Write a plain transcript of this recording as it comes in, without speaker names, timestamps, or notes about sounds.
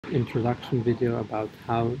introduction video about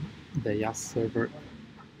how the Jass server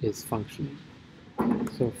is functioning.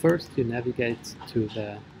 So first you navigate to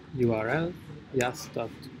the URL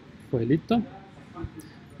jass.joeli.to.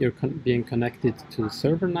 You're being connected to the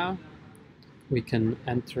server now. We can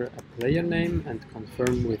enter a player name and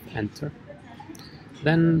confirm with enter.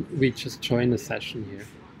 Then we just join a session here,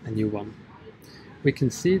 a new one. We can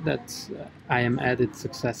see that I am added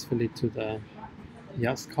successfully to the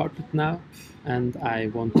Jass carpet now, and I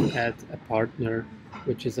want to add a partner,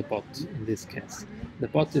 which is a bot in this case. The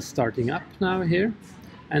bot is starting up now here,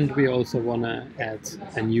 and we also want to add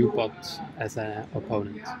a new bot as an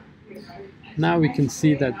opponent. Now we can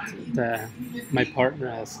see that my partner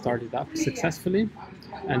has started up successfully,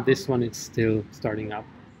 and this one is still starting up.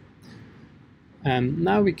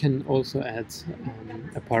 Now we can also add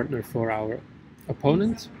a partner for our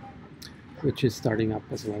opponent, which is starting up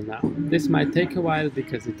as well now. This might take a while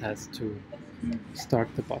because it has to start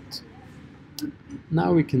the bot.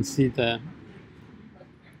 Now we can see the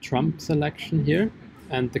trump selection here,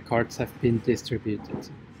 and the cards have been distributed.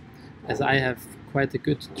 As I have quite a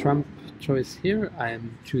good trump choice here, I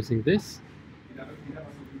am choosing this,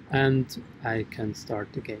 and I can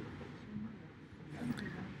start the game.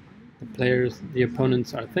 The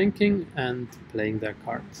opponents are thinking and playing their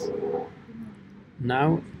cards.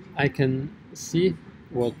 Now I can see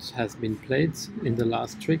what has been played in the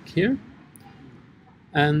last trick here,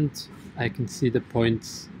 and I can see the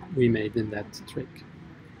points we made in that trick.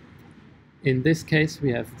 In this case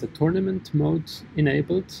we have the tournament mode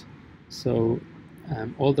enabled, so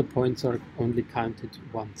all the points are only counted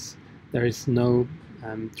once. There is no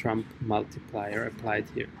trump multiplier applied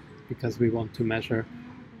here, because we want to measure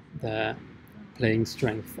the playing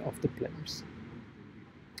strength of the players.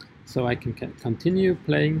 So I can continue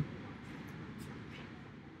playing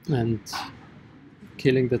and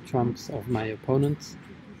killing the trumps of my opponents.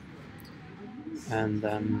 And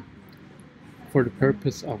for the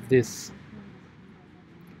purpose of this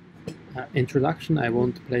introduction, I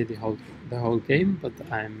won't play the whole game, but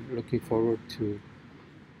I'm looking forward to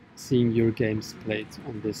seeing your games played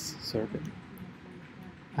on this server.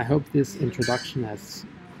 I hope this introduction has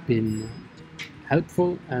been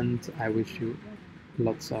helpful, and I wish you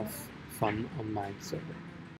lots of fun on my server.